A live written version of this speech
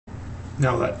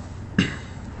Now that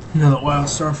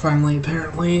Wildstar finally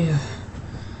apparently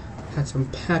had some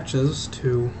patches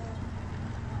to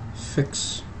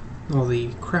fix all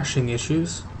the crashing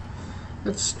issues,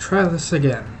 let's try this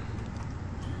again.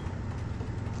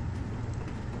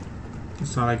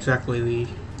 It's not exactly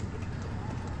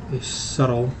the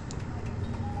subtle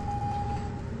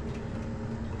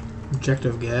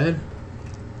objective guide.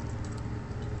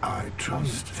 I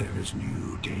trust there is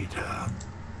new data.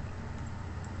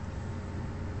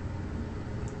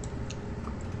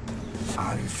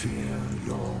 I fear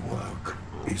your work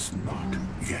is not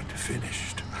yet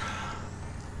finished.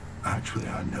 Actually,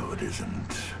 I know it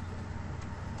isn't.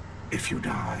 If you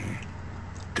die,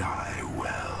 die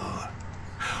well.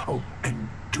 Oh, and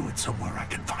do it somewhere I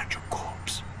can find your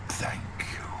corpse. Thank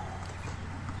you.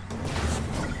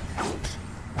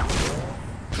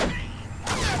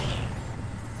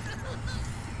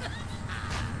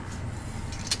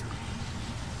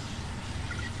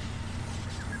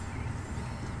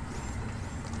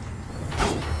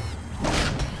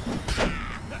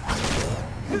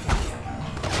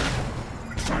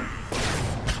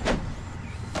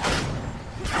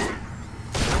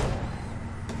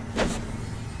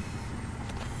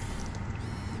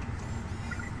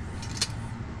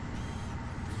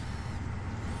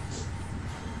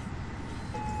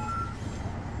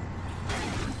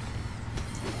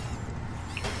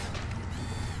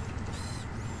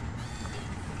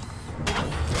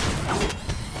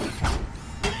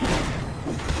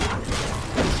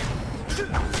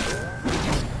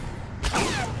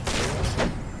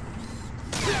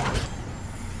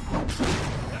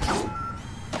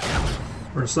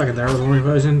 For a second there, I was wondering if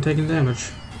I was in taking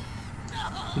damage.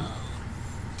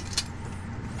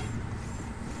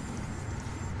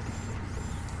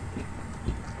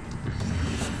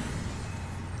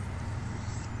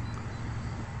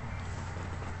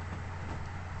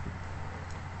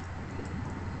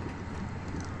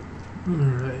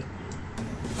 Alright.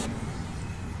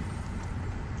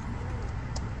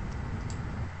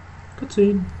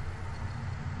 Cutscene.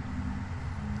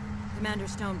 Commander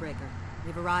Stonebreaker,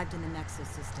 we've arrived in the Nexus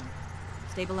system.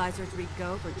 Stabilizers read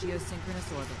go for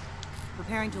geosynchronous orbit.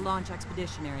 Preparing to launch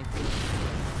expeditionary fleet.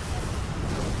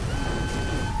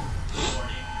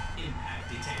 Impact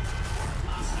detected.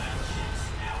 Hostile ships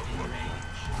now in range.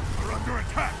 We're under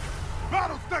attack!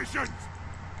 Battle stations!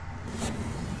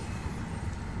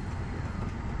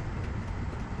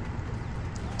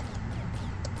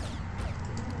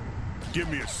 Give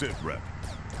me a sit rep.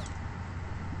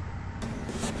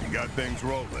 You got things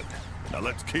rolling. Now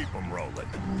let's keep them rolling.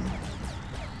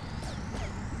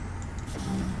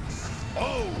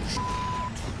 Oh,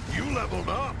 you leveled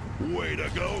up. Way to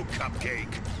go,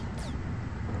 Cupcake.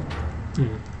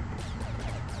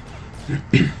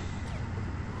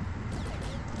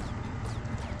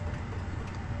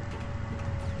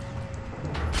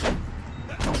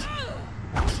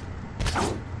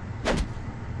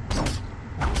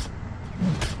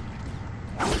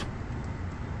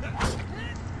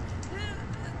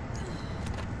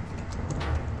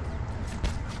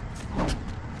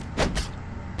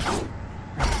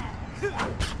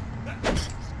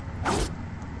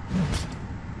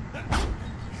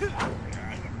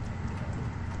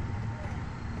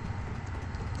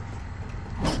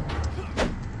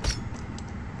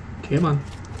 Come on.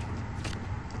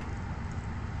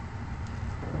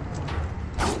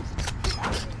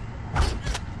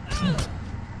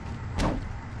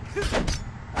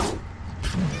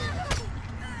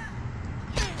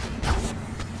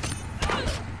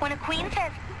 When a queen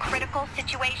says critical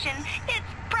situation, it's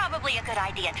probably a good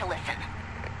idea to listen.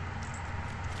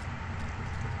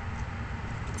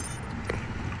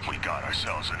 We got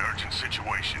ourselves an urgent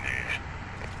situation here.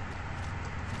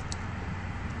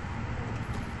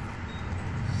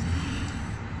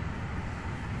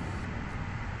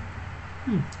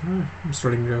 I'm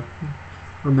starting to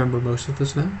remember most of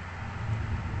this now.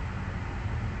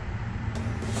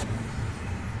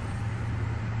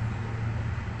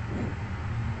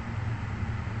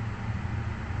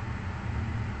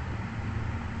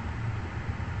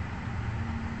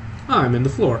 I'm in the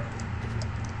floor.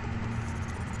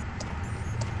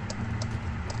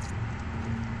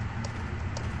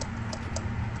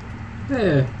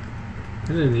 Hey, I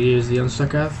didn't use the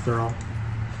unstuck after all.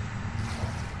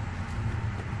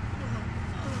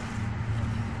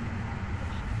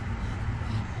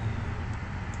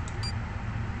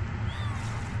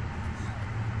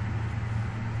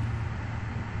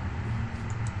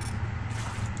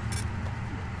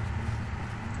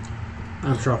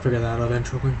 I'm sure I'll figure that out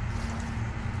eventually.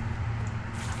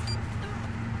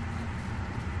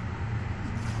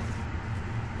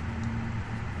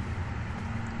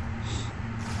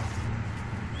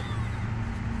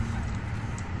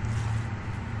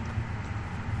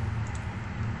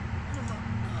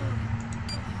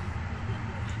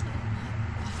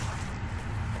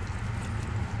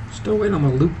 Still waiting on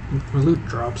my loot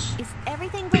drops. Is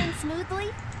everything going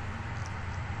smoothly?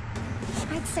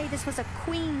 I'd say this was a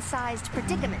queen-sized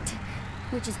predicament,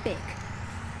 which is big.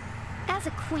 As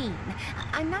a queen,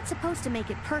 I'm not supposed to make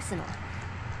it personal.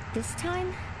 This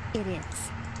time, it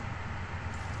is.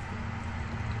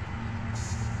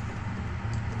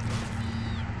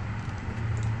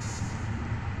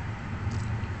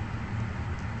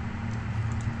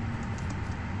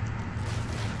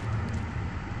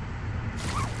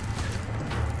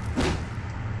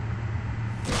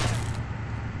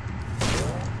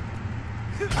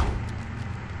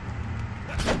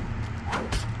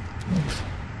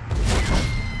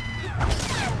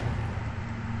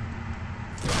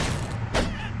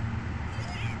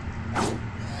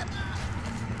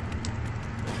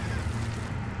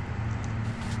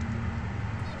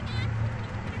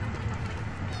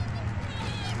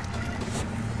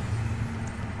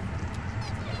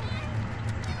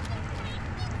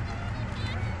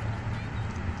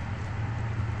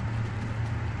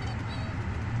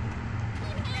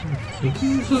 I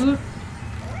think this is it.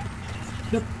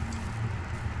 Yep.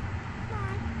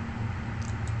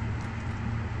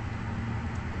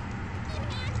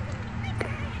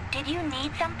 Did you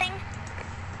need something?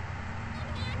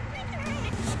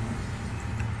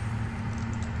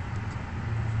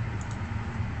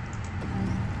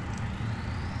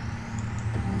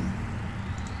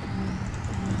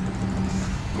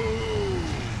 Boom!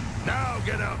 Now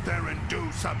get out there and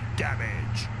do some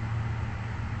damage.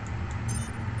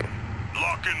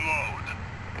 Lock and load.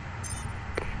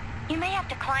 You may have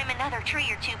to climb another tree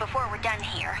or two before we're done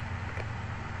here.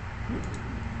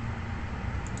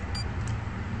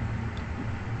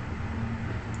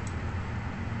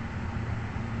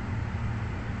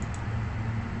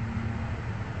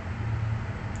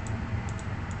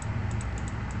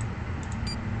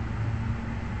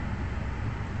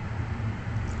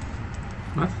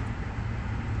 What?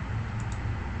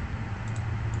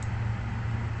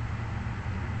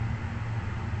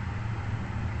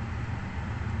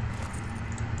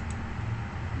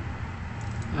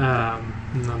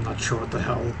 I'm not sure what the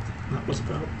hell that was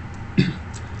about.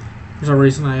 For some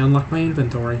reason I unlocked my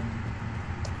inventory.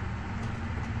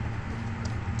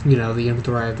 You know, the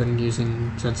inventory I've been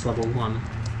using since level 1.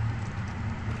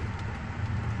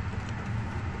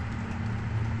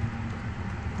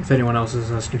 If anyone else is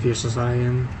as confused as I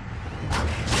am.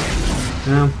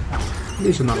 No,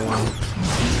 these are not alone.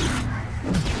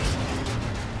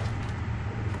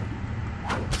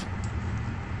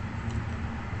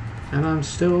 And I'm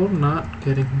still not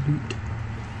getting loot.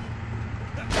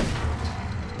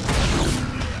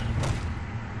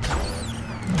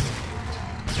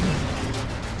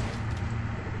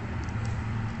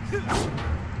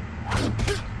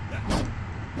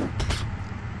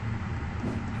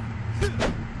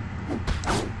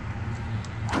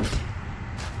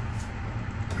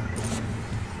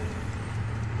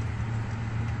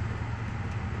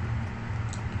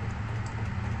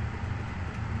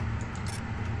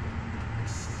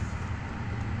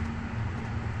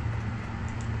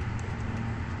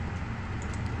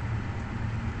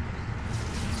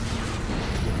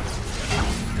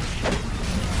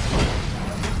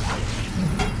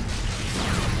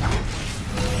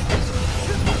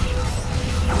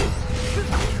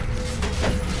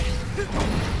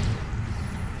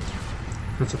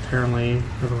 That's apparently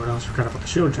everyone else forgot about the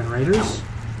shield generators.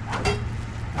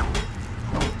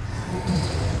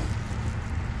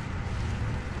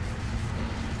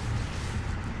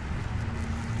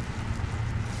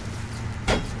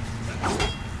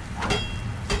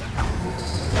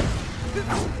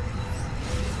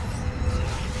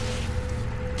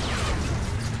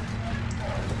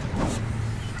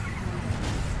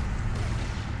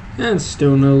 And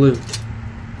still no loot.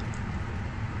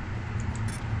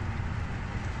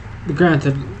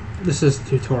 Granted, this is a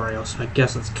tutorial, so I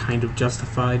guess it's kind of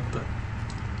justified, but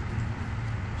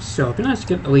still, it'd be nice to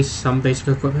get at least some basic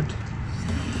equipment.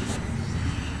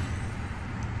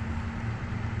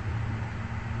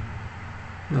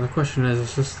 Now the question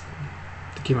is this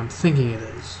the game I'm thinking it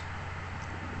is?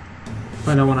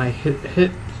 Find out when I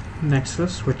hit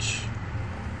Nexus, which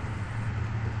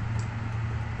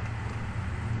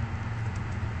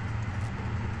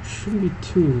shouldn't be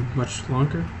too much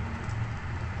longer.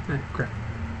 Ah, crap.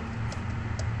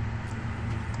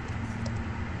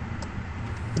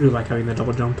 I do like having the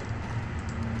double jump.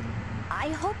 I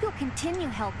hope you'll continue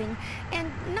helping,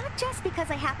 and not just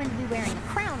because I happen to be wearing a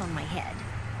crown on my head.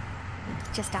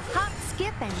 Just a hop,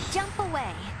 skip, and jump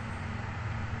away.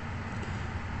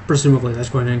 Presumably that's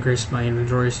going to increase my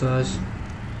inventory size.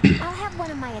 I'll have one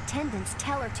of my attendants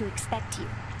tell her to expect you.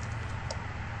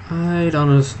 I'd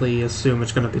honestly assume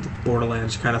it's going to be the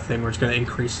Borderlands kind of thing where it's going to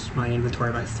increase my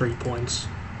inventory by 3 points.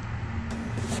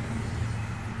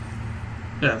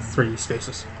 Yeah, 3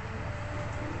 spaces.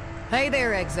 Hey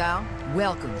there, Exile.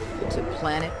 Welcome to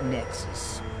Planet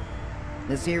Nexus.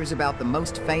 This here is about the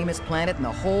most famous planet in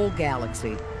the whole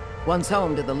galaxy. Once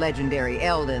home to the legendary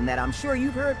Eldon that I'm sure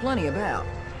you've heard plenty about.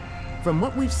 From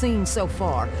what we've seen so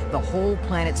far, the whole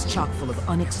planet's chock full of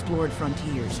unexplored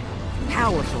frontiers,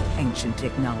 powerful ancient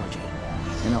technology,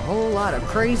 and a whole lot of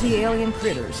crazy alien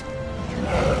critters.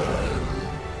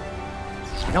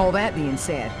 And all that being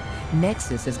said,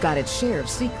 Nexus has got its share of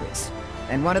secrets.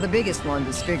 And one of the biggest ones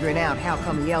is figuring out how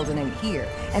come the Eldon ain't here,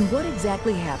 and what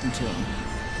exactly happened to him.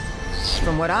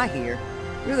 From what I hear,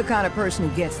 you're the kind of person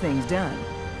who gets things done.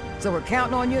 So we're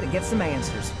counting on you to get some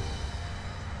answers.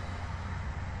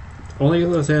 Only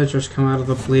those answers come out of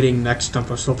the bleeding neck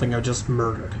stump of something I just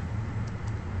murdered.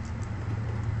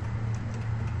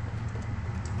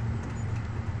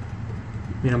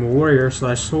 I mean, I'm a warrior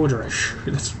 / soldier.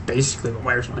 That's basically what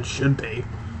my response should be.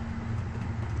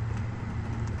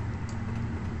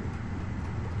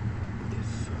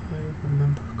 If I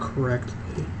remember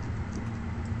correctly.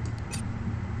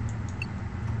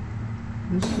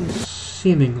 This is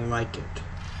seeming like it.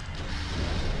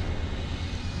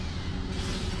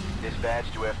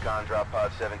 Dispatch to FCON Drop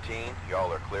Pod 17.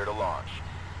 Y'all are clear to launch.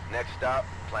 Next stop,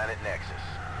 Planet Nexus.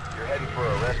 You're heading for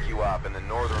a rescue op in the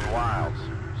northern wilds,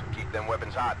 so keep them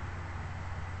weapons hot.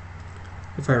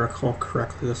 If I recall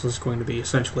correctly, this is going to be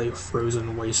essentially a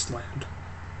frozen wasteland.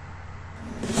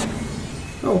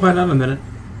 Oh, hold on a minute.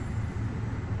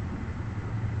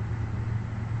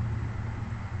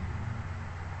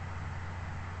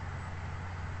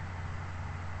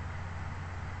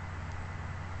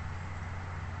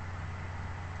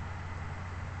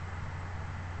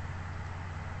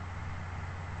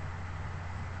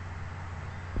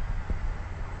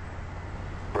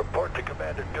 Report to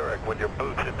Commander Durek when your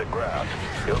boots hit the ground.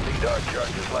 You'll need our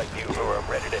charges like you who are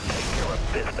ready to take care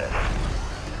of business.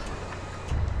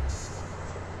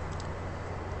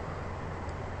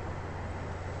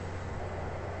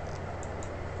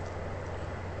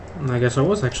 I guess I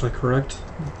was actually correct.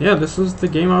 Yeah, this is the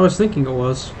game I was thinking it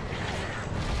was.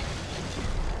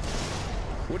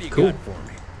 What do you Cool. got for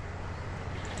me?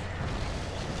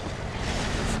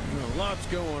 Well, lots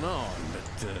going on,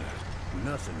 but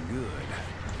nothing good.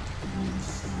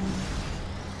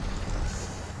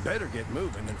 Better get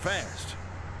moving and fast.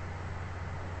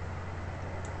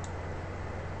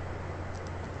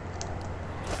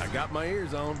 I got my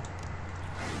ears on.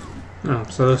 Oh,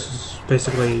 so this is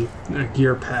basically a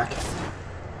gear pack.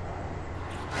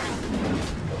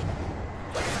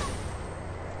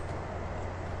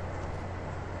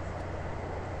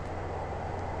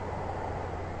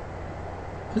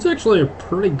 It's actually a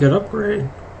pretty good upgrade.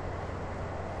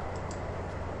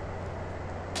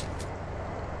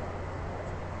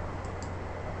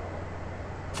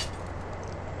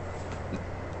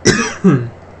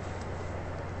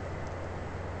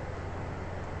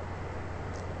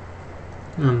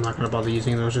 I'm not going to bother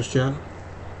using those just yet.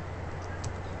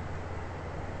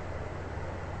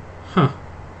 Huh.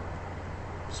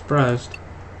 Surprised.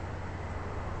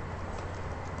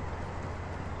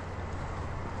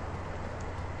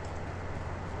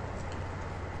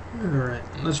 Alright,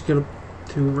 let's get up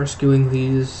to rescuing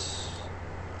these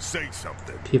Say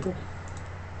something. people.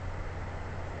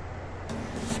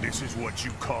 This is what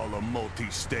you call a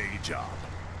multi-stage op.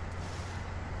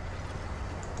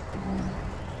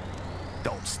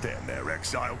 Don't stand there,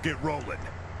 Exile. Get rolling.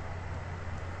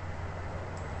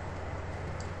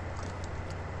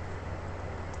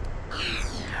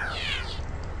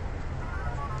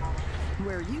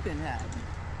 Where you been hiding?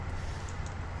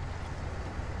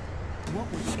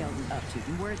 What were the Eldon up to,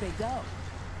 and where'd they go?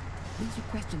 These are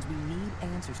questions we need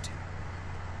answers to.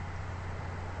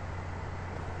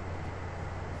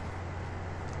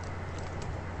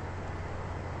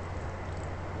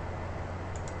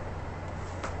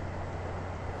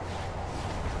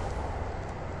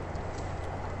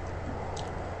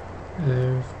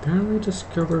 I've apparently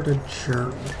discovered a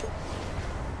journal.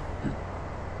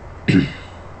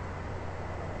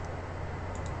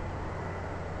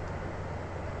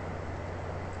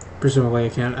 Presumably I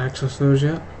can't access those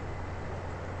yet.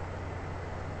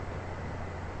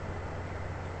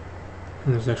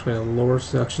 And there's actually a lower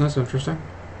section, that's interesting.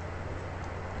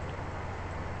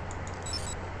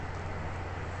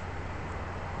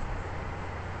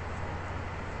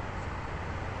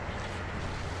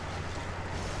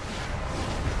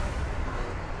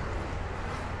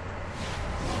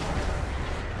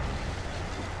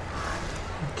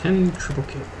 Ten triple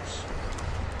cables.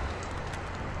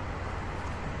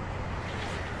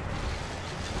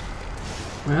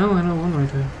 Well, I know one way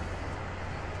to...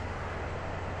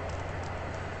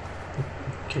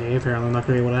 Okay, apparently I'm not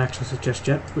going to be able to access it just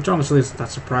yet, which honestly isn't that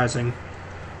surprising.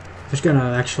 If it's going to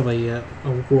actually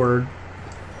award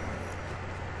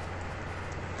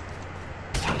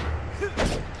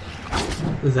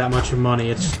that much money,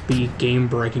 it's be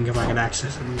game-breaking if I can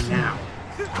access it now.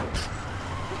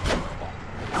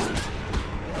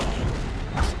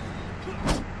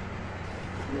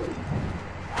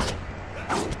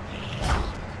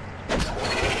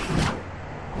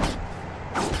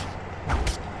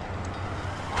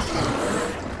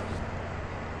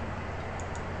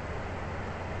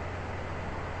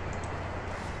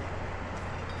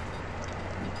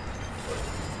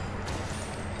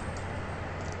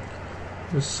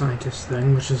 The scientist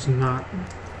thing, which is not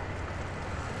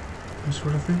this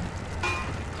sort of thing.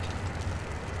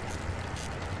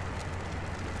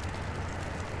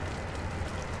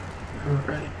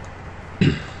 Alright.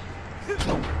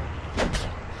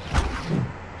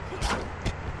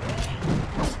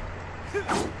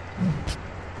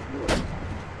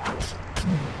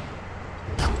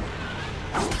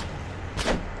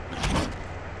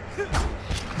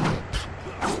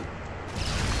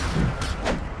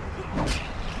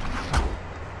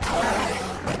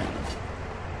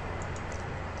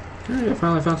 I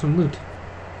finally found some loot.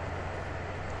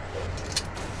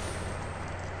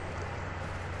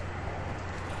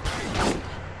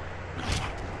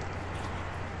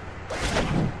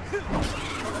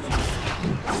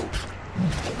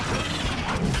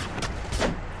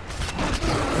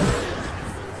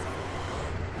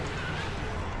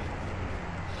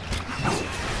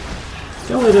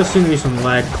 There only does seem to be some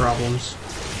lag problems.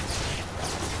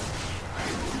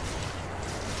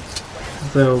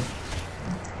 Though,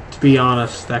 to be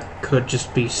honest, that could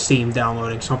just be Steam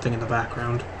downloading something in the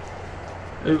background.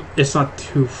 It's not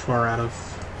too far out of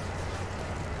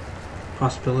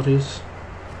possibilities.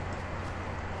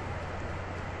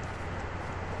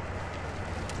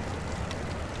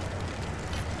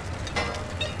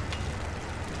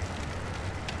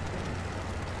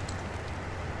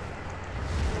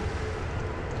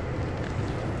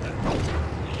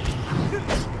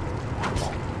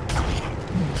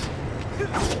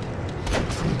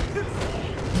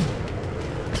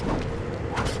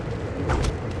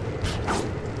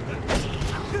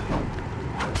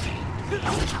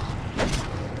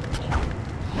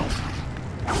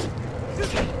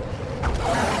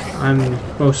 I'm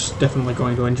most definitely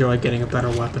going to enjoy getting a better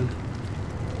weapon.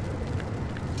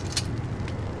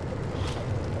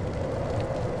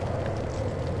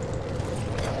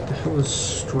 What the hell is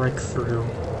strike through?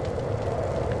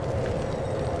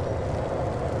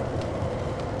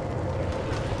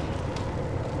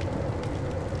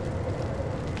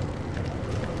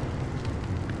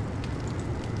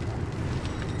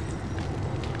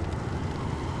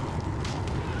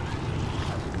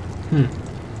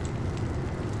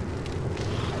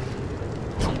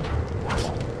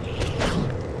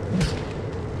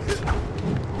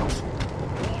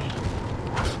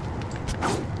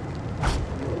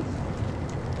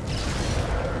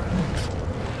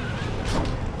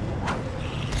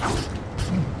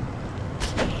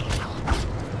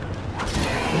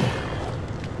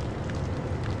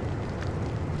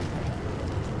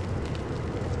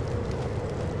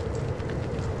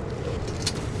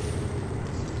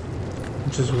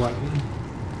 Which is what?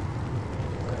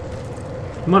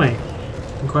 Money.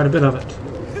 And quite a bit of it.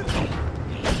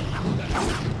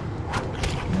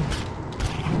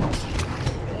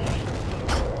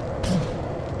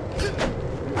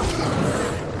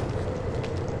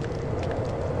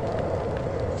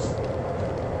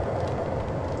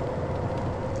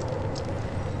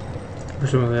 For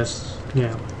some of this,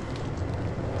 yeah.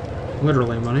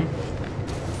 Literally money.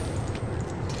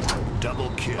 Double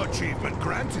kill. Achievement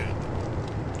granted.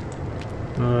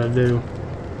 I do.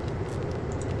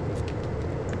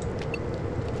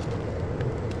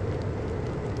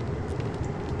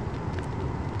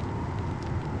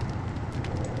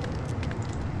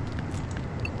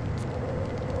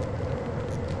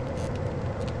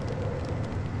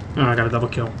 Oh, I got a double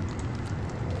kill.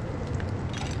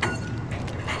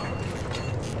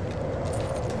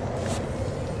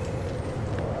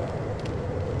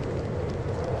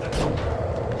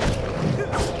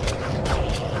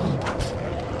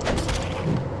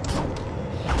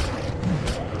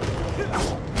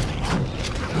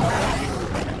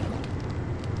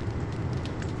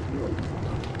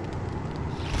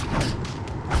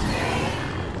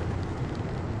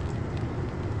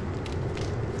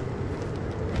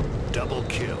 Double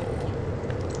kill.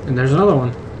 And there's another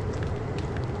one.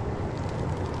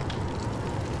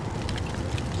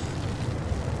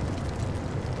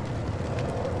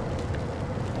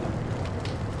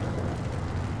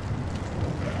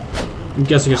 I'm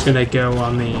guessing it's gonna go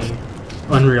on the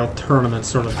Unreal Tournament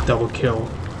sort of double kill.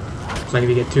 It's like if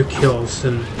you get 2 kills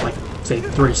in, like, say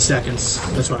 3 seconds,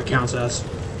 that's what it counts as.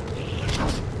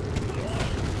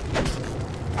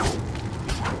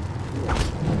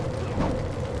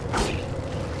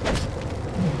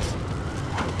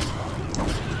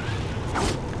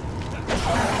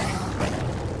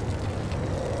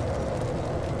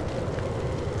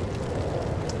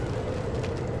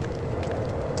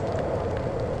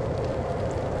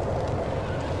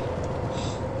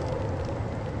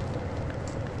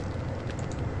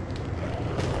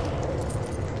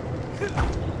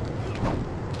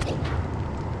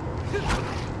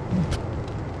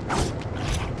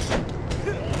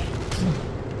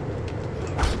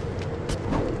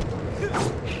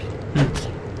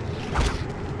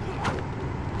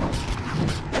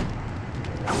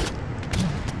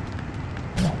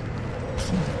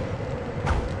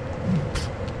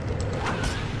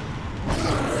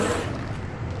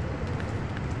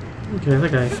 Okay, I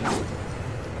think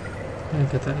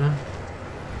I get that now.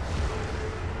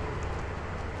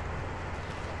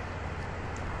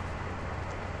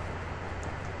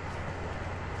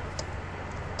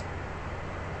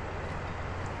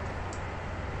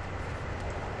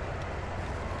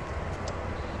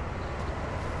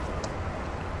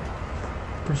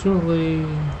 Presumably,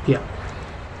 yeah.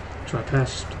 So I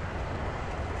passed.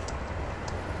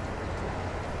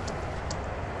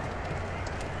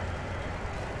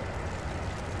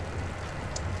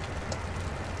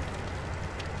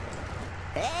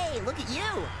 Hey, look at you!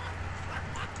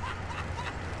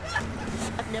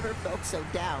 I've never felt so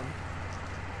down.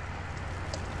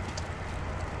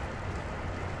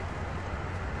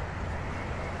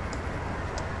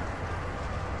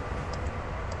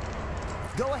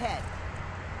 Go ahead.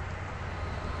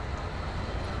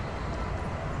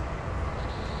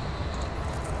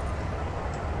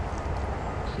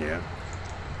 Yeah.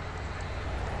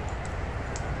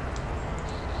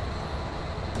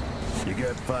 You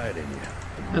got fight in you.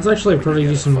 That's actually a pretty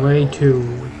decent way to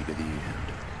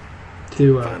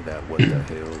Find out what the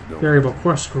hell's going variable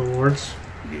quest rewards.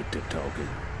 Get to talking.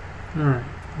 Alright,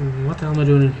 what the hell am I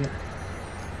doing in here?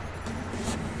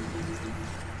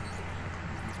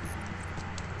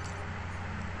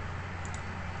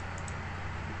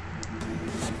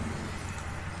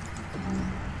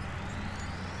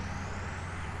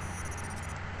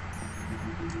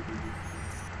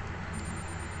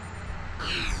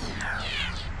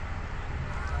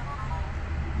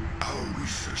 Our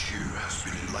research here has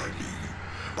been enlightening.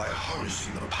 By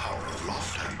harnessing the power of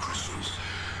lifetime crystals,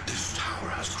 this tower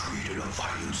has created a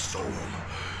violent storm.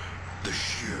 The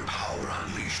sheer power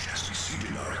unleashed has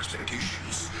exceeded our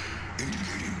expectations,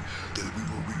 indicating that we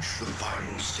will reach the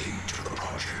final stage of the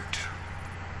project.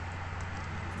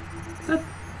 That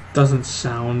doesn't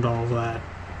sound all that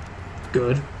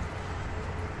good.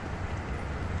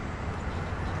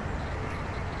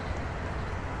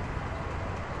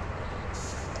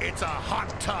 It's a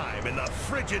hot time in the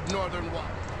frigid northern wild.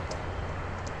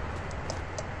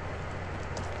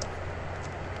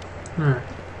 Alright.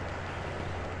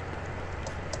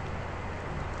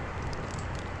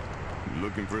 You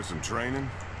looking for some training?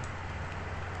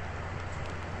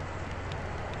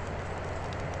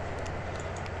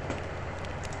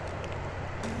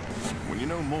 When you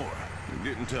know more,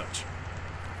 get in touch.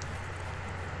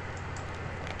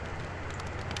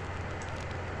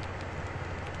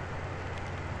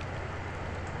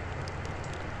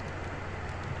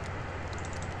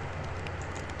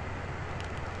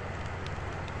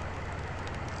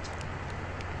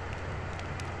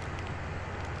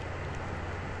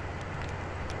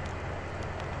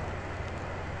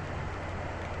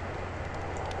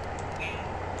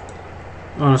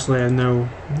 Honestly, I have no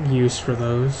use for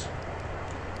those.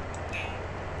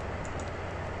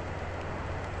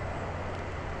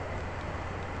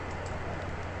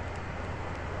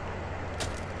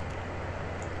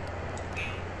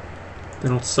 They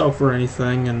don't sell for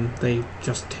anything, and they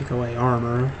just take away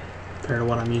armor compared to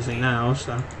what I'm using now,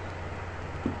 so...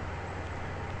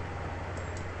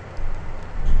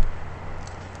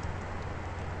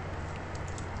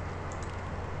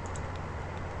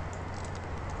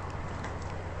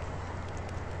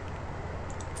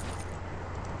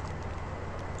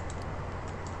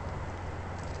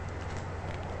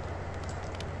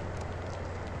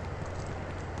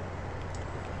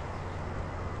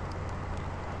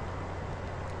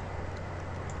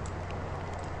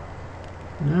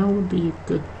 Now would be a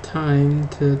good time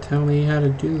to tell me how to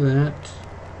do that.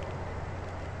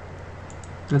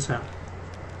 That's how.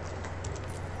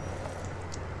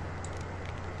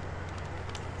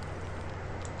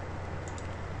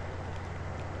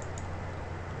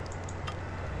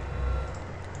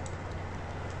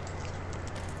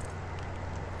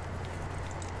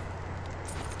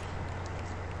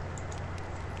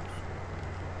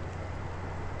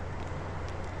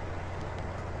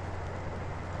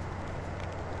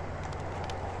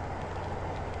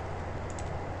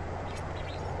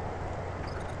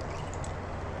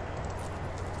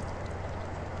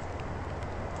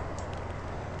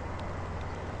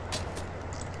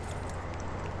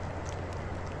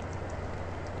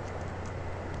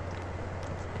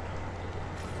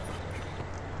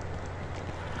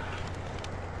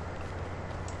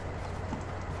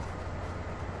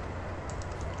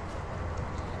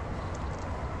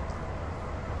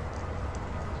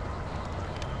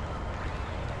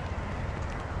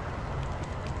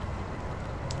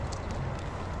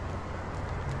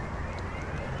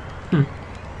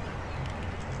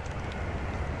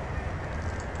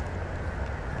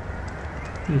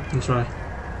 That's right.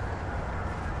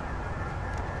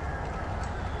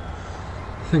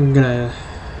 I think I'm gonna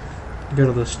go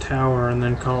to this tower and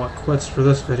then call it quits for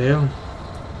this video.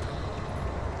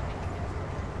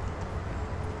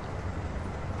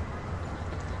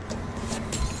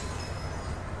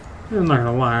 I'm not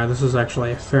gonna lie, this is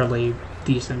actually a fairly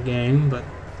decent game, but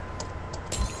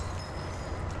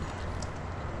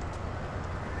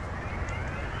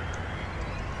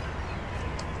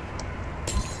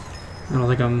I don't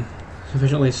think I'm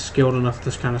sufficiently skilled enough at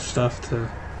this kind of stuff to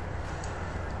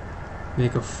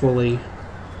make a fully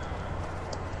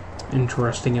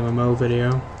interesting MMO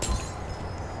video.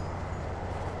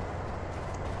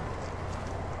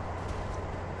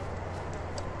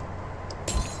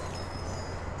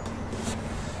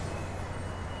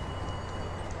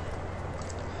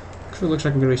 Actually, it looks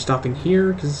like I'm going to be stopping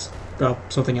here because, well,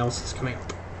 something else is coming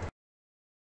up.